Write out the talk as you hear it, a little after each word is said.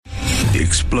The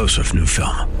explosive new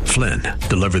film, Flynn,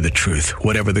 deliver the truth,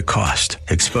 whatever the cost,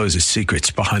 exposes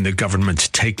secrets behind the government's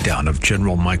takedown of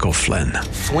General Michael Flynn.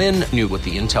 Flynn knew what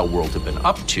the intel world had been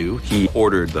up to. He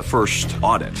ordered the first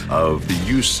audit of the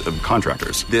use of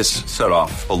contractors. This set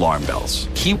off alarm bells.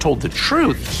 He told the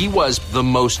truth. He was the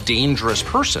most dangerous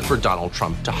person for Donald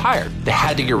Trump to hire. They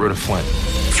had to get rid of Flynn.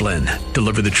 Flynn,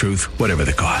 deliver the truth, whatever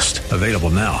the cost. Available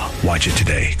now. Watch it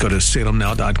today. Go to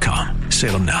salemnow.com.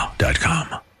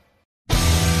 salemnow.com.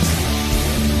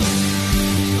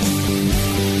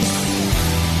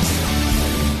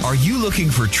 Are you looking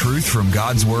for truth from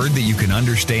God's Word that you can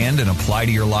understand and apply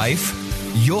to your life?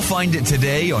 You'll find it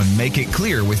today on Make It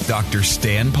Clear with Dr.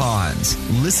 Stan Pons.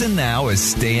 Listen now as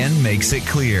Stan makes it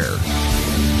clear.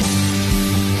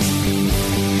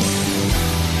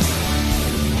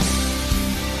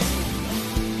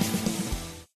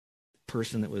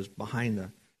 Person that was behind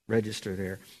the register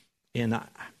there. And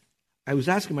I was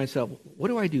asking myself, what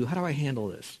do I do? How do I handle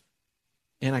this?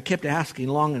 And I kept asking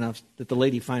long enough that the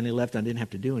lady finally left and I didn't have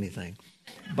to do anything.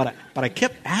 But I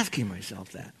kept asking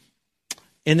myself that.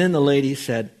 And then the lady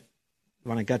said,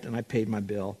 when I got there and I paid my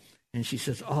bill, and she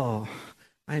says, "Oh,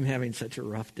 I'm having such a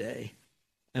rough day."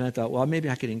 And I thought, well, maybe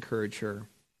I could encourage her.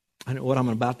 I know what I'm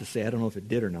about to say. I don't know if it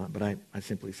did or not, but I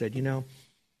simply said,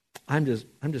 I'm just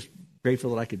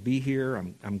grateful that I could be here.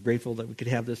 I'm grateful that we could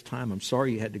have this time. I'm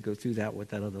sorry you had to go through that with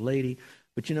that other lady.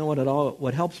 But you know what?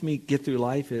 What helps me get through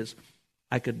life is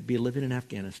I could be living in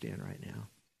Afghanistan right now.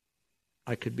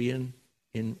 I could be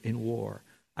in war.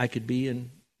 I could be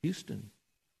in Houston.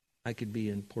 I could be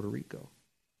in Puerto Rico.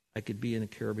 I could be in a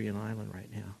Caribbean island right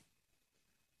now.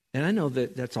 And I know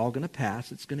that that's all going to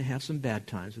pass. It's going to have some bad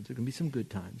times, but there's going to be some good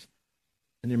times.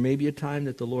 And there may be a time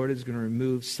that the Lord is going to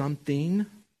remove something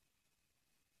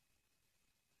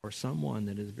or someone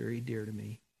that is very dear to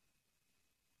me.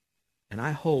 And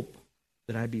I hope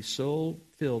that I be so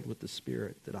filled with the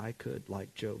Spirit that I could,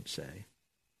 like Job, say,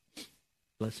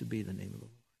 "Blessed be the name of the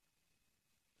Lord."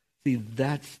 See,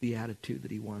 that's the attitude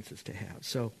that he wants us to have.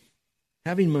 So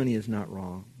having money is not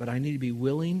wrong, but I need to be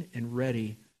willing and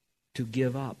ready to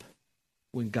give up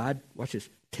when God, watch this,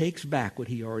 takes back what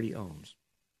he already owns.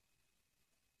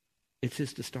 It's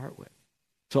his to start with.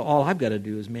 So all I've got to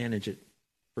do is manage it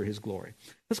for his glory.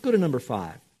 Let's go to number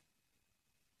 5.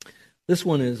 This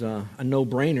one is a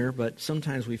no-brainer, but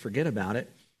sometimes we forget about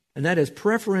it, and that is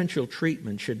preferential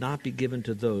treatment should not be given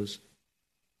to those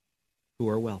who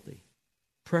are wealthy.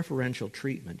 Preferential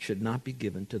treatment should not be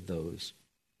given to those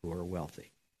who are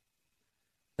wealthy.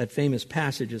 That famous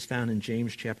passage is found in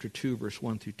James chapter 2, verse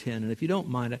 1 through 10. And if you don't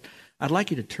mind, I'd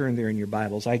like you to turn there in your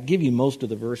Bibles. I give you most of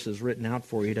the verses written out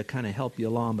for you to kind of help you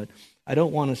along, but I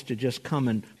don't want us to just come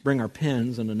and bring our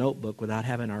pens and a notebook without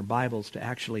having our Bibles to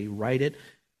actually write it.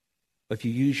 If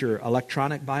you use your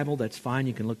electronic Bible, that's fine.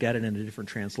 You can look at it in a different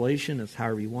translation. It's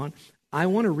however you want. I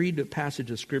want to read a passage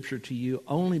of Scripture to you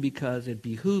only because it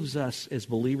behooves us as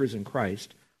believers in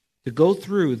Christ to go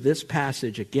through this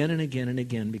passage again and again and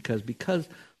again because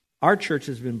our church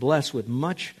has been blessed with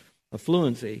much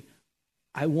affluency.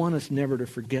 I want us never to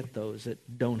forget those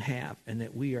that don't have and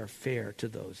that we are fair to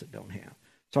those that don't have.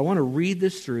 So I want to read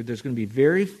this through. There's going to be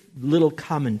very little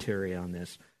commentary on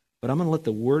this, but I'm going to let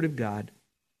the Word of God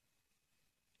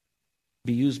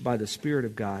be used by the Spirit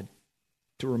of God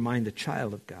to remind the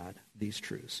child of God these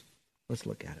truths. Let's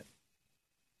look at it.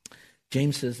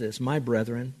 James says this, "My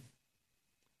brethren,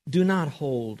 do not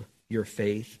hold your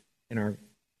faith in our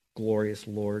glorious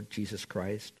Lord Jesus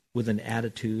Christ with an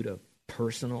attitude of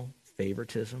personal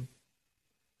favoritism."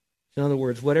 In other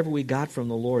words, whatever we got from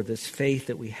the Lord, this faith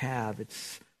that we have,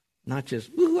 it's not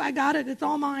just, "Woo, I got it, it's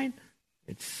all mine."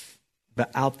 It's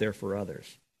out there for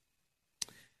others.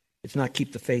 It's not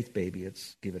keep the faith, baby.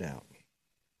 It's give it out.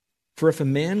 "For if a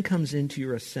man comes into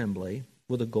your assembly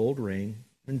with a gold ring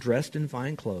and dressed in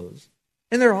fine clothes,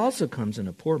 and there also comes in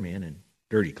a poor man in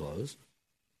dirty clothes,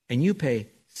 and you pay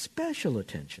special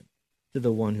attention to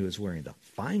the one who is wearing the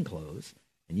fine clothes,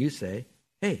 and you say,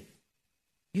 'Hey,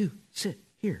 you sit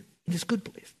here in this good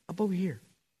place, up over here.'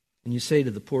 And you say to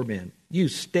the poor man, 'You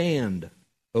stand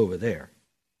over there,'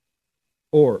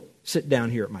 or 'Sit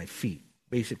down here at my feet.'"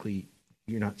 Basically,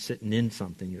 you're not sitting in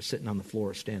something, you're sitting on the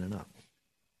floor standing up.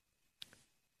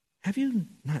 "Have you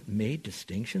not made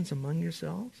distinctions among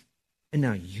yourselves? And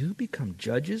now you become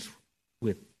judges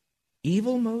with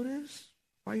evil motives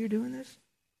while you're doing this?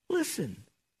 Listen,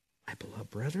 my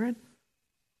beloved brethren,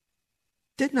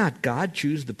 did not God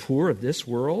choose the poor of this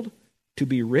world to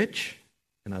be rich,"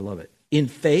 and I love it, "in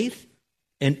faith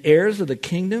and heirs of the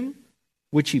kingdom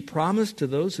which he promised to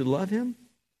those who love him?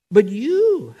 But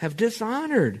you have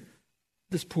dishonored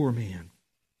this poor man.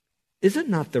 Is it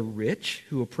not the rich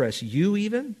who oppress you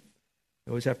even? I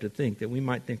always have to think that we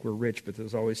might think we're rich, but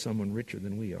there's always someone richer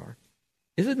than we are.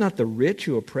 Is it not the rich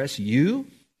who oppress you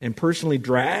and personally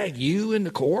drag you into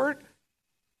court?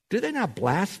 Do they not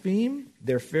blaspheme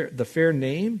the fair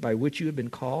name by which you have been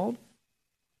called?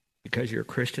 Because you're a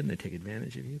Christian, they take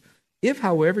advantage of you. If,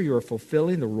 however, you are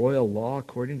fulfilling the royal law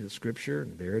according to the Scripture,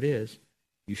 and there it is,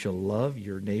 you shall love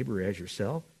your neighbor as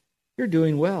yourself, you're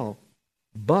doing well.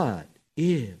 But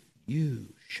if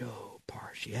you show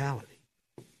partiality,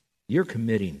 you're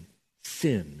committing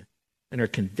sin and are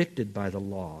convicted by the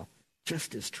law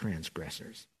just as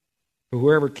transgressors. For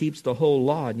whoever keeps the whole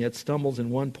law and yet stumbles in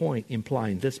one point,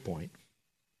 implying this point,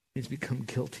 he's become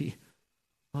guilty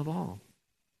of all.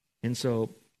 And so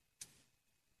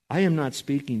I am not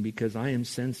speaking because I am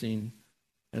sensing,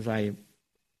 as I,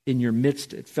 in your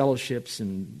midst at fellowships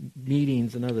and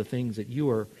meetings and other things, that you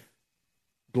are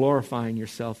glorifying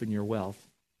yourself and your wealth.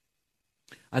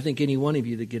 I think any one of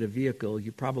you that get a vehicle,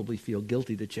 you probably feel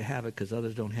guilty that you have it because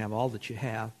others don't have all that you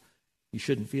have. You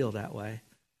shouldn't feel that way.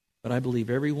 But I believe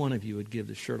every one of you would give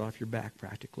the shirt off your back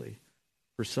practically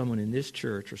for someone in this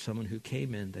church or someone who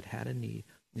came in that had a need,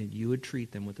 and you would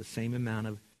treat them with the same amount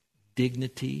of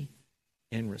dignity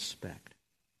and respect.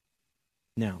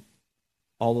 Now,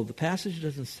 although the passage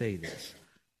doesn't say this,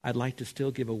 I'd like to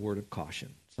still give a word of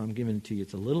caution. So I'm giving it to you.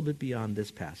 It's a little bit beyond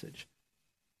this passage.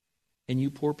 And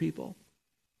you poor people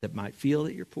that might feel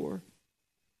that you're poor,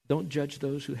 don't judge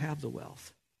those who have the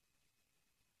wealth.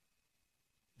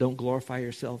 Don't glorify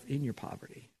yourself in your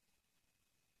poverty.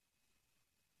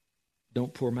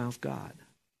 Don't poor mouth God.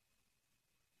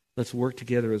 Let's work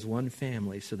together as one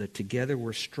family so that together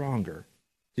we're stronger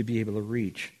to be able to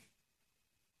reach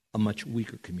a much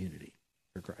weaker community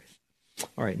for Christ.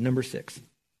 All right, number 6. It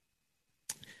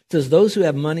says, those who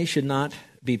have money should not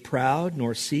be proud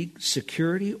nor seek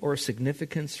security or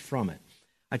significance from it.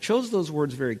 I chose those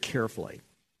words very carefully.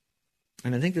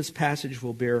 And I think this passage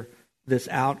will bear this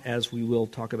out as we will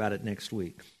talk about it next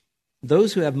week.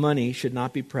 Those who have money should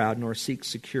not be proud nor seek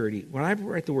security. When I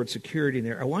write the word security in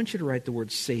there, I want you to write the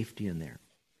word safety in there.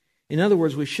 In other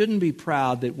words, we shouldn't be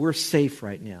proud that we're safe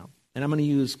right now. And I'm going to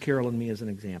use Carol and me as an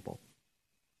example.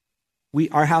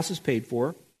 Our house is paid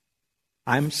for.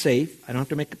 I'm safe. I don't have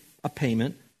to make a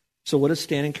payment. So what does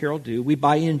Stan and Carol do? We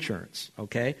buy insurance,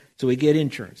 okay? So we get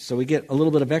insurance. So we get a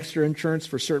little bit of extra insurance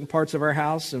for certain parts of our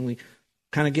house, and we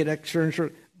kind of get extra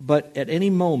insurance. But at any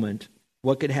moment,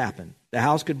 what could happen? The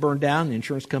house could burn down, the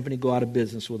insurance company go out of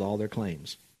business with all their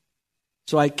claims.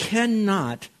 So I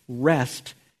cannot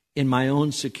rest in my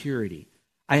own security.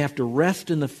 I have to rest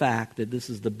in the fact that this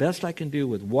is the best I can do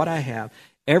with what I have.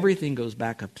 Everything goes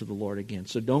back up to the Lord again.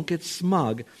 So don't get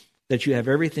smug that you have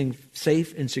everything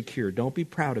safe and secure. Don't be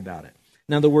proud about it.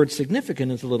 Now, the word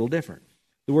significant is a little different.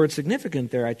 The word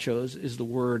significant there I chose is the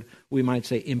word, we might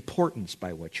say, importance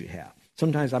by what you have.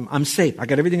 Sometimes I'm safe. I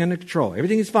got everything under control.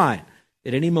 Everything is fine.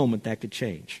 At any moment, that could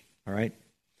change. All right?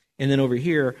 And then over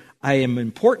here, I am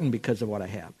important because of what I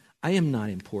have. I am not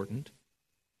important.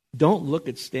 Don't look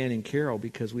at Stan and Carol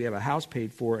because we have a house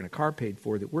paid for and a car paid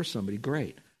for that we're somebody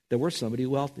great, that we're somebody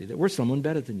wealthy, that we're someone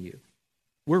better than you.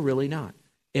 We're really not.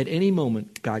 At any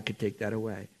moment, God could take that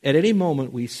away. At any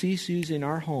moment, we cease using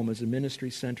our home as a ministry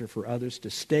center for others to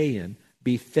stay in,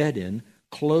 be fed in,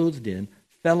 clothed in,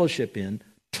 fellowship in,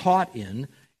 taught in,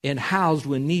 and housed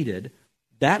when needed.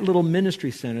 That little ministry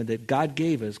center that God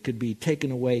gave us could be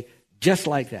taken away just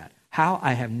like that. How?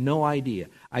 I have no idea.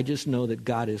 I just know that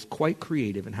God is quite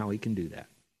creative in how he can do that.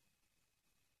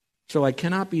 So I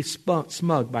cannot be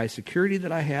smug by security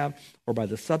that I have or by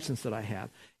the substance that I have.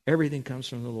 Everything comes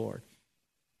from the Lord.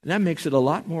 And that makes it a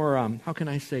lot more, how can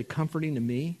I say, comforting to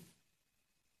me?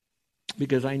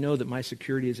 Because I know that my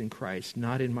security is in Christ,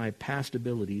 not in my past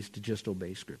abilities to just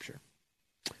obey Scripture.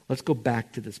 Let's go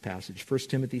back to this passage. 1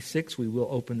 Timothy 6, we will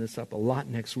open this up a lot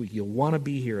next week. You'll want to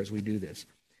be here as we do this.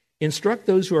 Instruct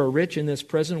those who are rich in this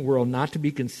present world not to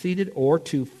be conceited or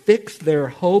to fix their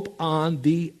hope on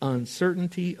the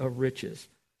uncertainty of riches.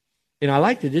 And I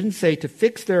liked it. It didn't say to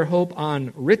fix their hope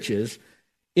on riches.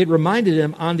 It reminded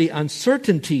them on the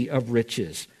uncertainty of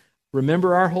riches.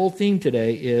 Remember, our whole theme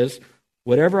today is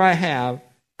whatever I have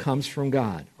comes from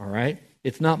God, all right?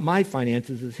 It's not my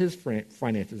finances, it's his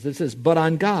finances. It says, but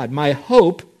on God. My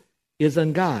hope is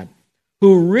on God,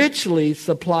 who richly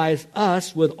supplies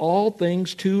us with all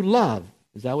things to love.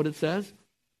 Is that what it says?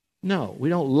 No, we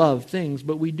don't love things,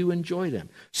 but we do enjoy them.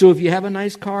 So if you have a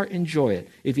nice car, enjoy it.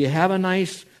 If you have a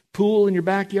nice pool in your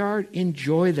backyard,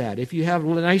 enjoy that. If you have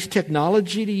nice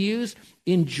technology to use,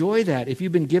 enjoy that. If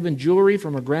you've been given jewelry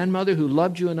from a grandmother who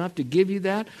loved you enough to give you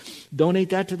that, donate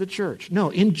that to the church. No,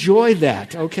 enjoy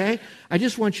that, okay? I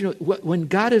just want you to know, when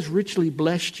God has richly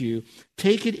blessed you,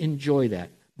 take it, enjoy that.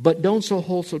 But don't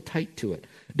hold so tight to it.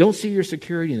 Don't see your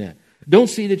security in that. Don't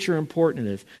see that you're important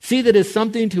in this. See that it's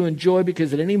something to enjoy,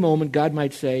 because at any moment God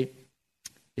might say,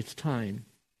 it's time.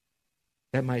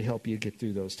 That might help you get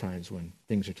through those times when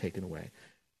things are taken away.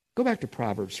 Go back to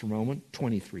Proverbs for a moment,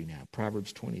 23 now.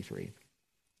 Proverbs 23,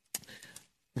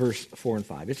 verse 4 and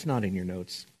 5. It's not in your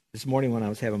notes. This morning when I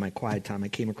was having my quiet time, I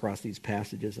came across these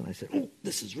passages and I said, oh,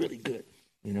 this is really good.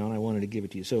 And I wanted to give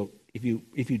it to you. So if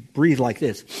you breathe like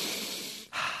this,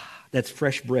 that's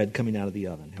fresh bread coming out of the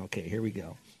oven. Okay, here we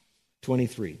go.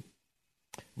 23,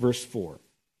 verse 4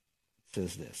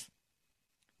 says this.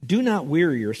 Do not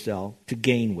weary yourself to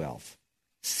gain wealth.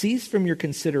 Cease from your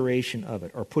consideration of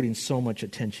it, or putting so much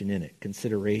attention in it,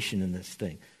 consideration in this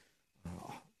thing.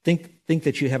 Think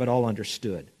that you have it all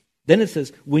understood. Then it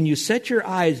says, when you set your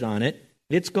eyes on it,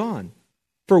 it's gone.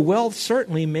 For wealth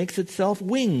certainly makes itself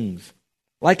wings,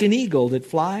 like an eagle that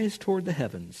flies toward the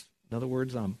heavens. In other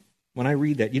words, when I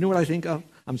read that, you know what I think of?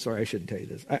 I'm sorry, I shouldn't tell you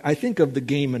this. I think of the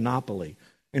game Monopoly.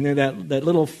 And then that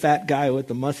little fat guy with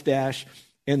the mustache,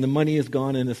 and the money is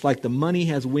gone, and it's like the money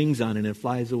has wings on it and it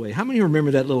flies away. How many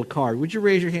remember that little card? Would you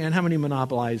raise your hand? How many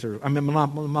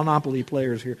Monopoly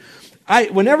players here?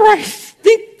 Whenever I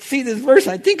see this verse,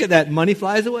 I think of that. Money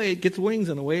flies away, it gets wings,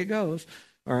 and away it goes.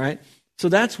 All right? So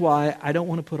that's why I don't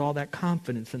want to put all that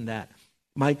confidence in that.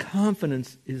 My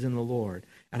confidence is in the Lord.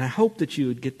 And I hope that you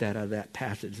would get that out of that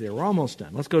passage there. We're almost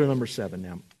done. Let's go to number 7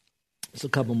 now. Just a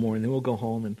couple more, and then we'll go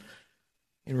home and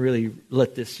really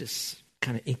let this just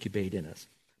kind of incubate in us.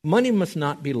 Money must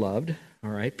not be loved, all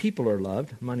right? People are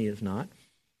loved. Money is not,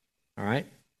 all right?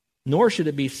 Nor should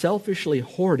it be selfishly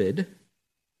hoarded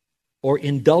or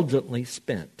indulgently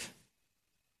spent.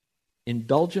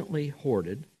 Indulgently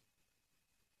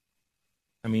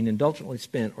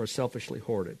spent or selfishly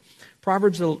hoarded.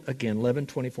 Proverbs, again, 11,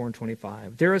 24, and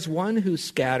 25. There is one who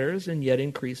scatters and yet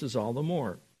increases all the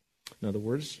more. In other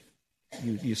words,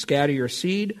 you scatter your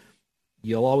seed,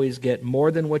 you'll always get more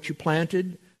than what you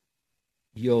planted.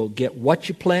 You'll get what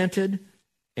you planted,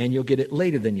 and you'll get it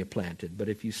later than you planted. But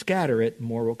if you scatter it,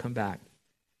 more will come back.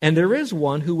 And there is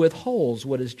one who withholds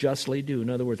what is justly due. In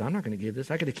other words, I'm not going to give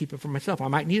this. I got to keep it for myself. I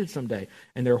might need it someday.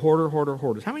 And they're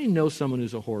hoarders. How many know someone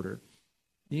who's a hoarder?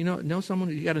 Do you know someone?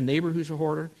 You got a neighbor who's a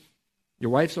hoarder?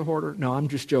 Your wife's a hoarder? No, I'm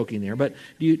just joking there. But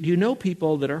do you know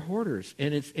people that are hoarders?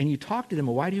 And you talk to them,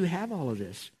 well, why do you have all of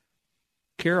this?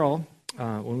 Carol,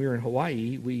 when we were in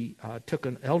Hawaii, we took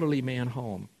an elderly man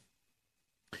home.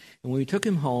 And when we took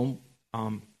him home,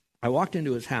 I walked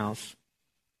into his house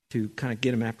to kind of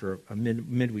get him after a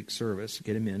midweek service,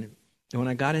 get him in. And when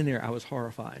I got in there, I was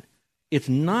horrified. It's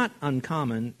not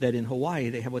uncommon that in Hawaii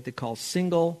they have what they call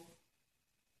single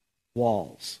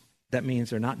walls. That means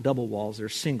they're not double walls, they're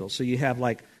single. So you have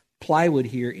like plywood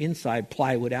here inside,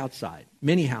 plywood outside.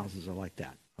 Many houses are like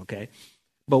that, okay?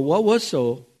 But what was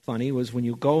so funny was when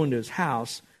you go into his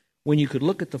house, when you could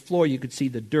look at the floor, you could see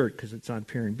the dirt because it's on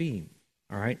pier and beam,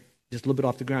 all right? Just a little bit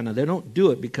off the ground. Now, they don't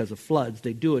do it because of floods.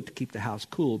 They do it to keep the house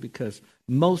cool because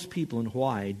most people in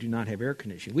Hawaii do not have air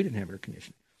conditioning. We didn't have air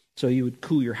conditioning. So you would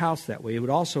cool your house that way. It would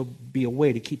also be a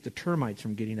way to keep the termites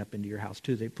from getting up into your house,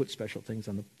 too. They put special things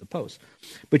on the posts.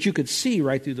 But you could see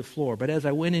right through the floor. But as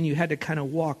I went in, you had to kind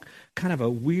of walk kind of a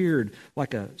weird,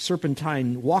 like a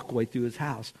serpentine walkway through his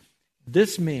house.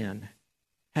 This man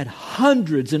had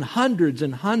hundreds and hundreds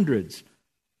and hundreds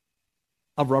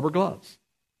of rubber gloves.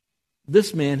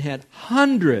 This man had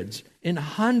hundreds and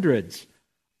hundreds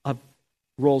of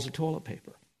rolls of toilet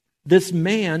paper. This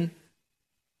man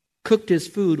cooked his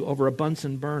food over a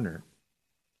Bunsen burner,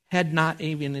 had not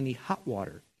even any hot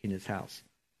water in his house.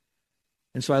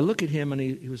 And so I look at him, and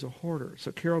he was a hoarder.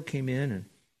 So Carol came in and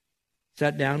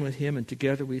sat down with him, and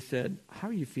together we said, how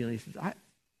are you feeling? He says, I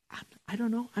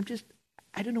don't know.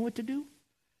 I don't know what to do.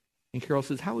 And Carol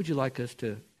says, how would you like us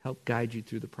to help guide you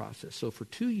through the process? So for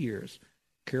 2 years,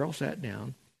 Carol sat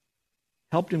down,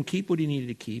 helped him keep what he needed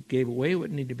to keep, gave away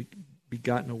what needed to be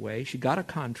gotten away. She got a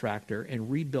contractor and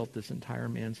rebuilt this entire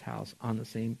man's house on the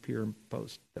same pier and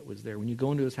post that was there. When you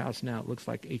go into his house now, it looks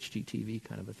like HGTV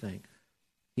kind of a thing.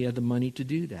 He had the money to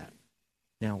do that.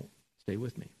 Now, stay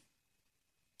with me.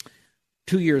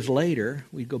 2 years later,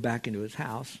 we go back into his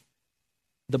house.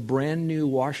 The brand new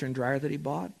washer and dryer that he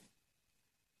bought,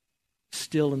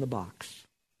 still in the box.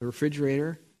 The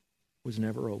refrigerator was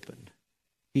never opened.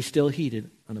 He still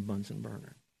heated on a Bunsen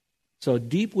burner. So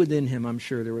deep within him, I'm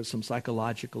sure there was some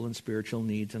psychological and spiritual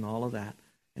needs and all of that.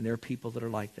 And there are people that are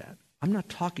like that. I'm not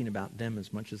talking about them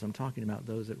as much as I'm talking about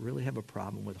those that really have a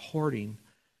problem with hoarding,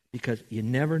 because you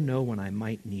never know when I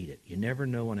might need it. You never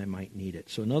know when I might need it.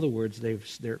 So in other words,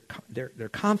 their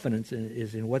confidence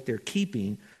is in what they're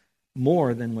keeping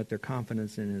more than what their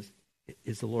confidence in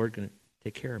is the Lord going to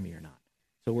take care of me or not.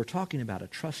 So we're talking about a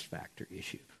trust factor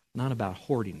issue, not about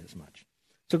hoarding as much.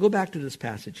 So go back to this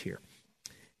passage here.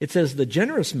 It says, the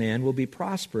generous man will be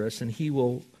prosperous, and he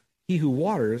who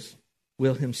waters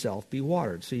will himself be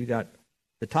watered. So you got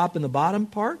the top and the bottom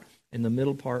part, and the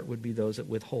middle part would be those that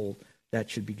withhold. That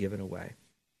should be given away.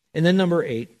 And then number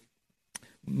 8,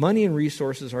 money and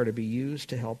resources are to be used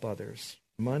to help others.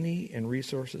 Money and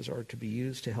resources are to be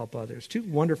used to help others. 2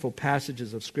 wonderful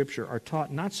passages of Scripture are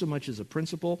taught not so much as a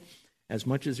principle as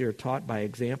much as they are taught by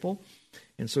example.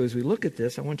 And so as we look at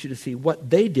this, I want you to see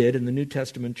what they did in the New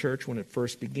Testament church when it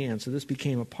first began. So this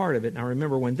became a part of it. Now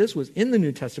remember, when this was in the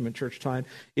New Testament church time,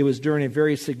 it was during a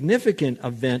very significant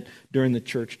event during the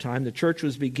church time. The church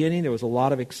was beginning. There was a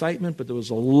lot of excitement, but there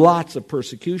was lots of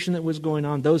persecution that was going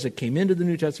on. Those that came into the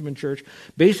New Testament church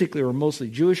basically were mostly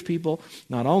Jewish people,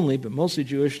 not only, but mostly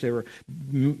Jewish. They were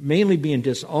mainly being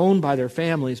disowned by their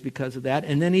families because of that.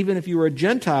 And then even if you were a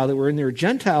Gentile that were in their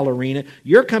Gentile arena,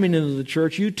 you're coming into the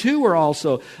church, you too were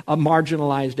also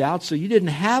marginalized out, so you didn't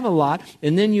have a lot,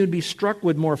 and then you'd be struck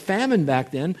with more famine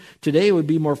back then. Today it would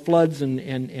be more floods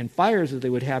and fires as they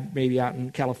would have maybe out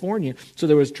in California, so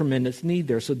there was tremendous need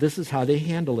there. So this is how they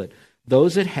handle it.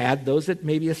 Those that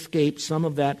maybe escaped some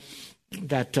of that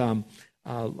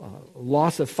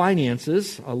loss of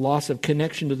finances, a loss of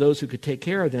connection to those who could take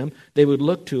care of them, they would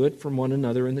look to it from one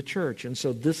another in the church. And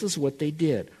so this is what they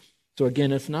did. So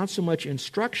again, it's not so much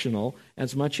instructional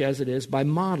as much as it is by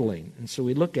modeling. And so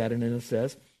we look at it and it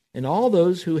says, and all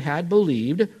those who had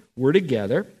believed were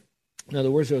together. In other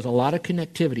words, there was a lot of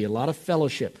connectivity, a lot of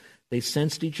fellowship. They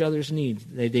sensed each other's needs.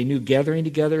 They knew gathering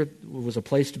together was a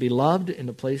place to be loved and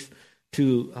a place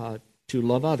to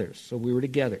love others. So we were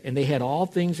together. And they had all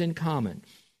things in common.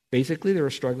 Basically, they were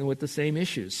struggling with the same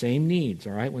issues, same needs.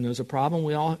 All right, when there was a problem,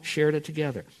 we all shared it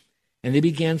together. And they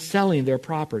began selling their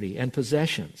property and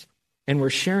possessions, and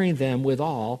were sharing them with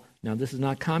all. Now, this is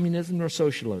not communism nor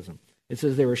socialism. It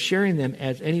says they were sharing them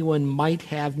as anyone might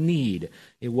have need.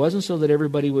 It wasn't so that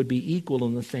everybody would be equal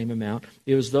in the same amount.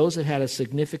 It was those that had a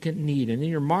significant need. And in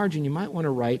your margin, you might want to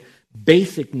write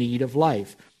basic need of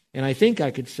life. And I think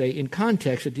I could say in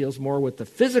context it deals more with the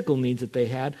physical needs that they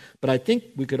had, but I think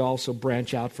we could also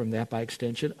branch out from that by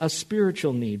extension, a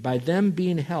spiritual need. By them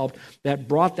being helped, that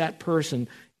brought that person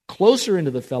closer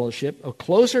into the fellowship, a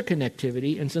closer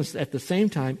connectivity, and since at the same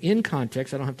time, in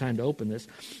context, I don't have time to open this,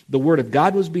 the Word of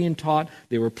God was being taught,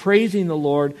 they were praising the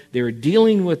Lord, they were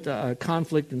dealing with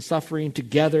conflict and suffering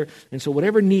together, and so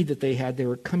whatever need that they had, they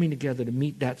were coming together to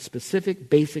meet that specific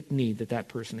basic need that that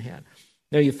person had.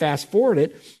 Now you fast forward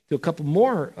it to a couple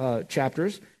more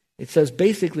chapters, it says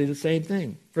basically the same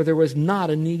thing. For there was not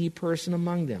a needy person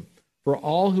among them. For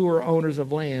all who were owners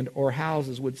of land or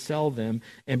houses would sell them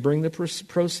and bring the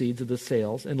proceeds of the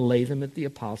sales and lay them at the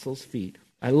apostles' feet.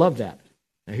 I love that.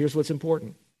 Now here's what's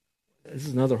important. This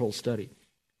is another whole study.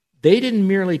 They didn't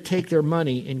merely take their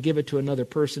money and give it to another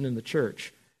person in the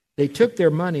church. They took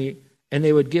their money and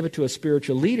they would give it to a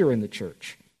spiritual leader in the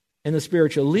church. And the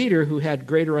spiritual leader who had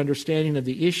greater understanding of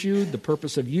the issue, the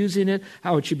purpose of using it,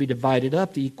 how it should be divided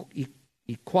up, the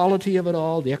equality of it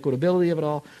all, the equitability of it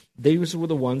all, these were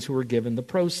the ones who were given the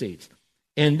proceeds.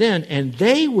 And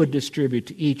they would distribute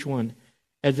to each one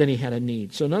as any had a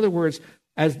need. So in other words,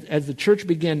 as the church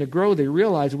began to grow, they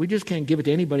realized we just can't give it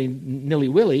to anybody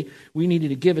nilly-willy. We needed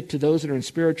to give it to those that are in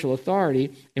spiritual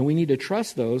authority, and we need to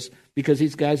trust those because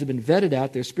these guys have been vetted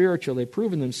out. They're spiritual. They've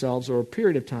proven themselves over a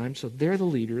period of time, so they're the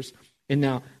leaders. And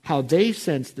now how they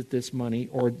sense that this money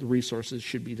or the resources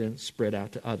should be then spread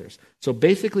out to others. So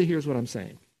basically, here's what I'm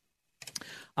saying.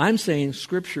 I'm saying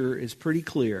Scripture is pretty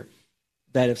clear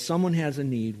that if someone has a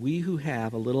need, we who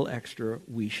have a little extra,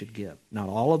 we should give. Not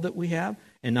all of it we have,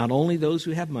 and not only those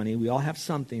who have money, we all have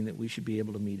something that we should be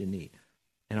able to meet a need.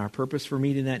 And our purpose for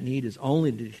meeting that need is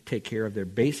only to take care of their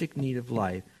basic need of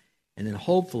life, and then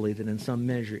hopefully that in some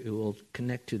measure it will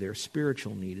connect to their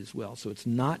spiritual need as well. So it's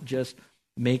not just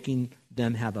making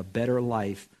them have a better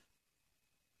life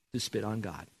to spit on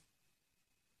God.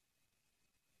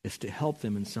 It's to help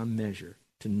them in some measure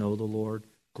to know the Lord,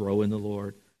 grow in the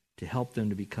Lord, to help them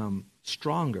to become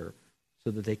stronger so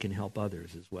that they can help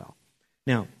others as well.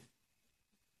 Now,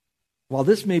 while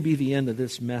this may be the end of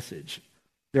this message,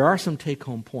 there are some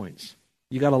take-home points.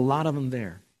 You got a lot of them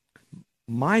there.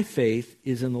 My faith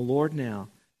is in the Lord now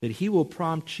that He will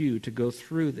prompt you to go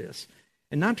through this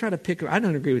And not try to pick, I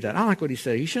don't agree with that. I don't like what he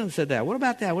said. He shouldn't have said that. What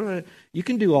about that? What about, you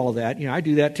can do all that. I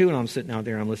do that too when I'm sitting out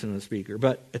there and I'm listening to the speaker.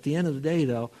 But at the end of the day,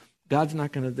 though, God's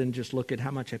not going to then just look at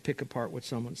how much I pick apart what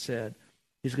someone said.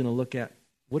 He's going to look at,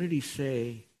 what did he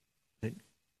say?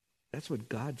 That's what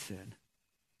God said.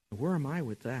 Where am I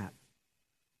with that?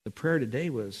 The prayer today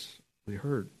was, we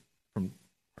heard from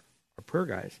our prayer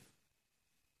guys,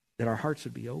 that our hearts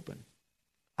would be open.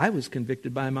 I was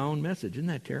convicted by my own message. Isn't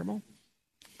that terrible?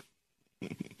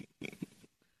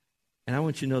 And I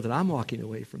want you to know that I'm walking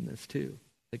away from this too.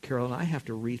 That Carol and I have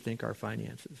to rethink our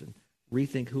finances and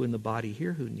rethink who in the body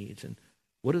here who needs and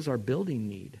what does our building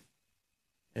need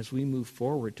as we move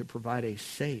forward to provide a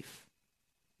safe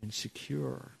and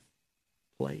secure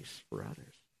place for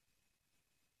others.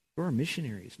 What do our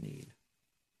missionaries need?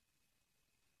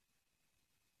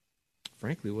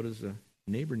 Frankly, what does the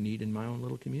neighbor need in my own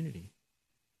little community?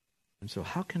 And so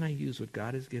how can I use what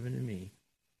God has given to me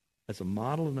as a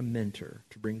model and a mentor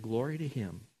to bring glory to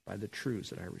him by the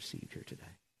truths that I received here today?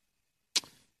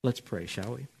 Let's pray,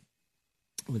 shall we?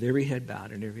 With every head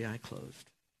bowed and every eye closed.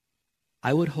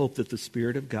 I would hope that the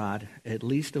Spirit of God at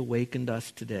least awakened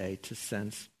us today to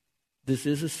sense this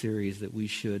is a series that we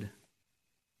should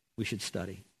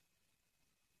study.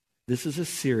 This is a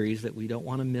series that we don't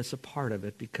want to miss a part of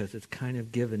it because it's kind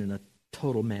of given in a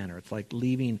total manner. It's like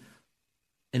leaving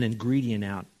an ingredient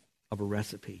out of a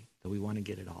recipe that we want to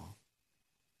get it all.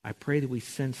 I pray that we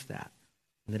sense that,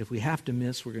 and that if we have to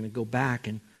miss, we're going to go back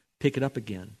and pick it up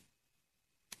again.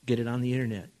 Get it on the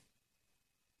internet.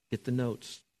 Get the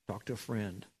notes. Talk to a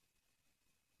friend.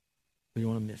 We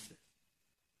don't want to miss it.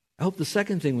 I hope the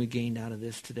second thing we gained out of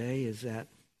this today is that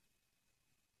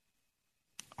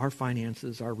our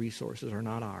finances, our resources are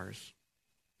not ours.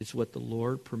 It's what the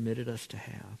Lord permitted us to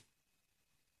have.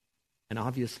 And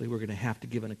obviously we're going to have to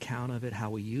give an account of it,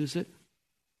 how we use it.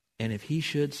 And if he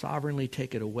should sovereignly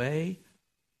take it away,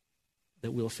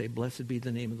 that we'll say, blessed be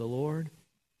the name of the Lord.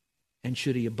 And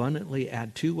should he abundantly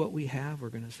add to what we have, we're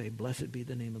going to say, blessed be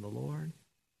the name of the Lord.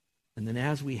 And then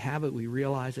as we have it, we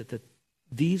realize that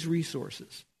these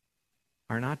resources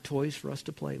are not toys for us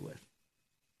to play with.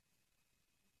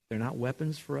 They're not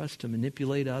weapons for us to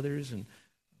manipulate others and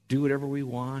do whatever we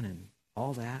want and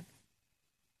all that.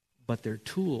 But they're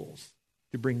tools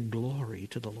to bring glory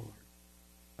to the Lord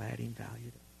by adding value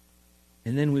to them.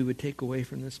 And then we would take away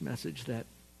from this message that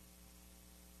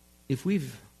if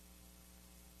we've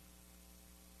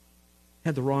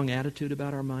had the wrong attitude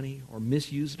about our money or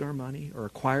misused our money or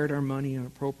acquired our money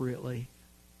inappropriately,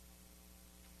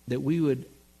 that we would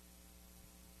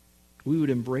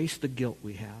embrace the guilt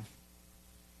we have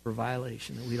for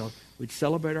violation, that we'd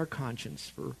celebrate our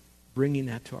conscience for bringing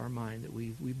that to our mind, that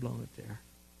we've blown it there.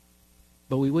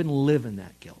 But we wouldn't live in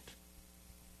that guilt.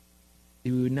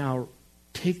 We would now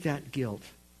take that guilt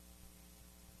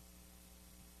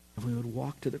and we would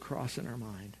walk to the cross in our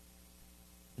mind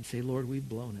and say, Lord, we've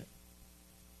blown it.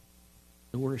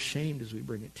 And we're ashamed as we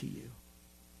bring it to you.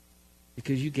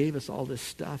 Because you gave us all this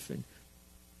stuff and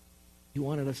you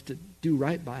wanted us to do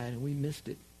right by it and we missed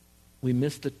it. We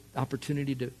missed the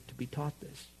opportunity to be taught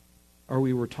this. Or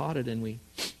we were taught it and we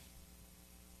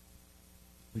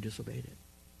disobeyed it.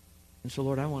 And so,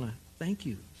 Lord, I want to thank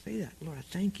you. Say that. Lord, I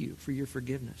thank you for your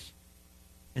forgiveness.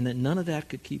 And that none of that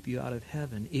could keep you out of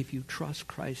heaven if you trust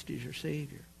Christ as your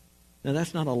Savior. Now,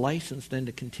 that's not a license then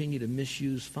to continue to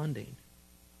misuse funding,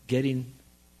 guarding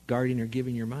or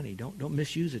giving your money. Don't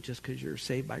misuse it just because you're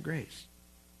saved by grace.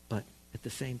 But at the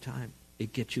same time,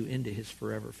 it gets you into his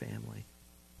forever family.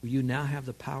 You now have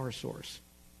the power source.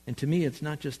 And to me, it's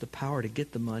not just the power to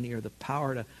get the money or the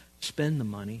power to spend the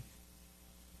money.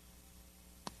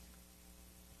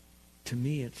 To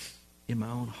me, it's in my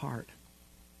own heart.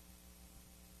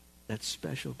 That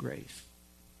special grace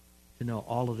to know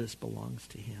all of this belongs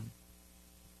to him.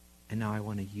 And now I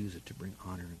want to use it to bring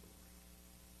honor and glory.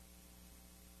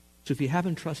 So if you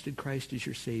haven't trusted Christ as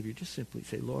your Savior, just simply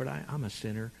say, Lord, I'm a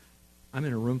sinner. I'm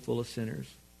in a room full of sinners.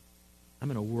 I'm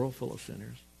in a world full of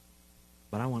sinners.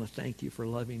 But I want to thank you for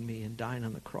loving me and dying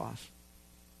on the cross,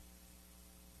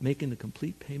 making the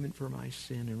complete payment for my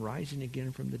sin and rising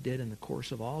again from the dead in the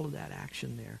course of all of that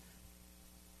action there.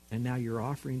 And now you're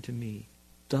offering to me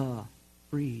the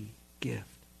free gift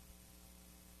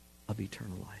of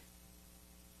eternal life.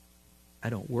 I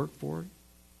don't work for it.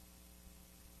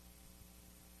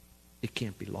 It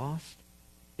can't be lost.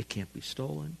 It can't be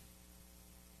stolen.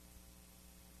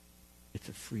 It's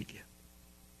a free gift.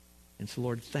 And so,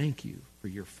 Lord, thank you for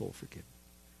your full forgiveness.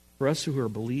 For us who are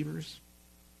believers,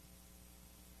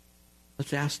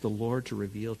 let's ask the Lord to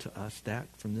reveal to us that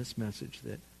from this message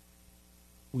that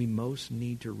we most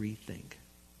need to rethink.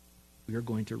 We are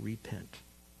going to repent.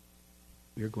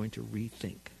 we are going to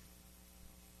rethink.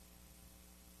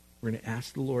 We're going to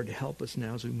ask the Lord to help us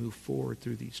now as we move forward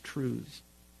through these truths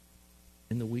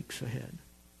in the weeks ahead,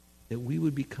 that we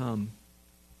would become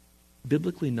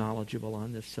biblically knowledgeable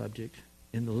on this subject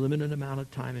in the limited amount of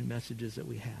time and messages that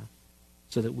we have,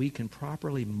 so that we can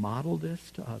properly model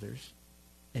this to others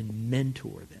and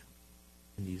mentor them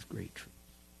in these great truths,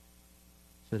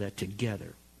 so that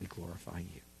together we glorify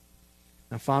you.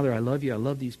 Now, Father, I love you. I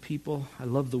love these people. I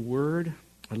love the Word.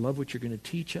 I love what you're going to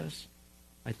teach us.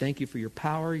 I thank you for your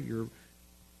power,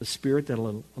 the Spirit that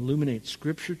will illuminate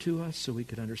Scripture to us so we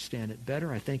could understand it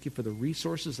better. I thank you for the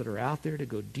resources that are out there to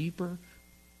go deeper,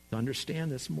 to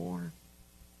understand this more.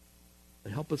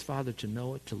 But help us, Father, to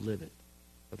know it, to live it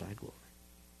for thy glory.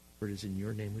 For it is in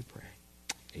your name we pray.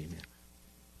 Amen.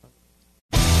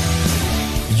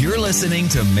 You're listening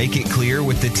to Make It Clear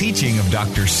with the teaching of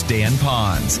Dr. Stan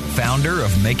Ponz, founder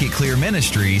of Make It Clear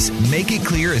Ministries. Make It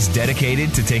Clear is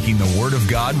dedicated to taking the Word of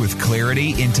God with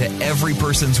clarity into every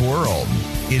person's world.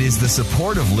 It is the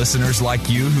support of listeners like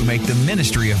you who make the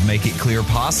ministry of Make It Clear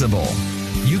possible.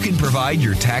 You can provide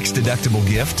your tax-deductible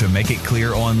gift to Make It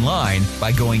Clear online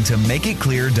by going to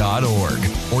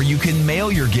makeitclear.org, or you can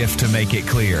mail your gift to Make It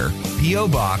Clear, P.O.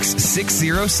 Box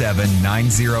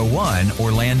 607901,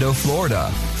 Orlando, Florida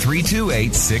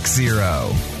 32860.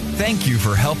 Thank you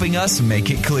for helping us make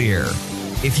it clear.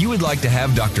 If you would like to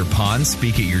have Dr. Ponz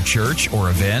speak at your church or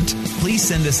event, please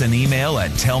send us an email at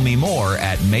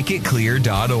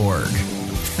tellmemore@makeitclear.org.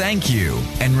 Thank you,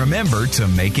 and remember to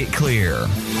make it clear.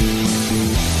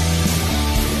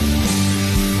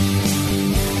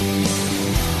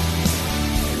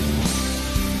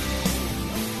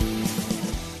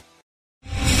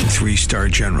 Three-star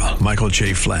General Michael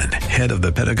J. Flynn, head of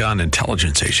the Pentagon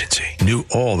Intelligence Agency, knew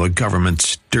all the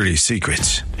government's dirty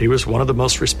secrets. He was one of the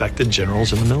most respected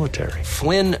generals in the military.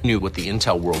 Flynn knew what the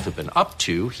intel world had been up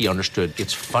to. He understood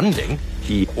its funding.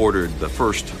 He ordered the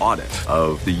first audit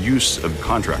of the use of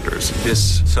contractors.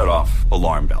 This set off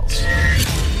alarm bells.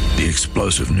 The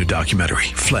explosive new documentary,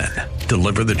 Flynn,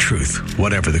 Deliver the Truth,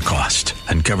 Whatever the Cost,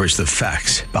 uncovers the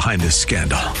facts behind this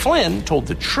scandal. Flynn told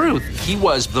the truth. He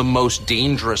was the most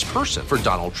dangerous person for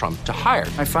Donald Trump to hire.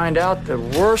 I find out the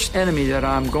worst enemy that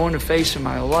I'm going to face in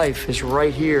my life is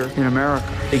right here in America.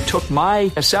 They took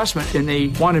my assessment and they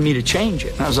wanted me to change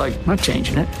it. And I was like, I'm not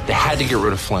changing it. They had to get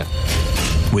rid of Flynn.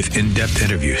 With in-depth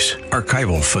interviews,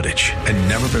 archival footage, and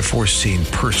never-before-seen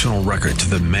personal records of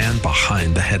the man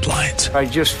behind the headlines. I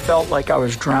just felt like I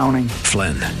was drowning.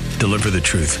 Flynn, Deliver the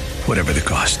Truth, Whatever the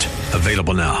Cost.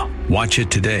 Available now. Watch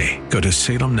it today. Go to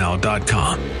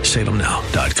salemnow.com.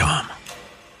 salemnow.com.